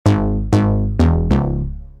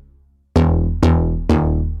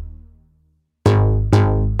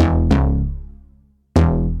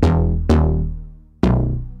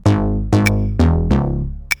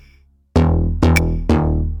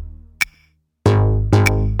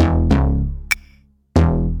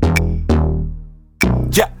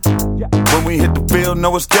Yeah. When we hit the field,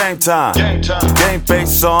 know it's game time. Game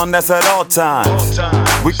face on, that's at all times.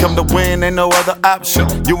 We come to win, ain't no other option.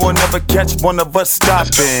 You will never catch one of us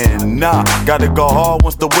stopping. Nah, gotta go hard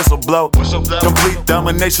once the whistle blow. Complete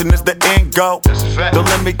domination is the end goal. Don't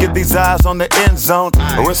let me get these eyes on the end zone,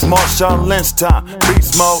 or it's Marshawn Lynch time.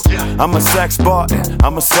 Beast mode. I'm a SAC Spartan.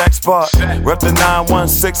 I'm a SAC Spartan. Rep the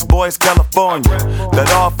 916 boys, California. That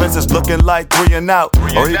offense is looking like 3 and out,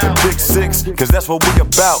 or even big 6, cause that's what we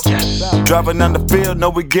about. Driving down the field, know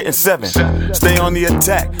we getting 7. Stay on the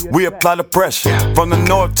attack, we apply the pressure. From the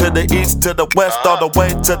north to the east to the west, all the way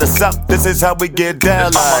to the south. This is how we get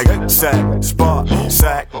down like SAC, Spartan,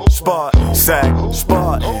 SAC, Spartan, SAC,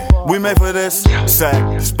 Spartan. We made for this.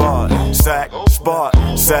 SAC, Spartan, SAC,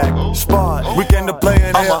 Spartan, SAC, Spartan. We came to play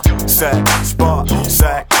in here. SAC, Spartan,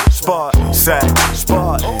 SAC, Spartan, SAC,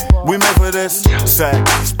 Spartan. We made for this. SAC,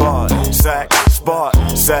 Spartan, SAC,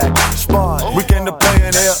 Spartan, SAC, Spartan. We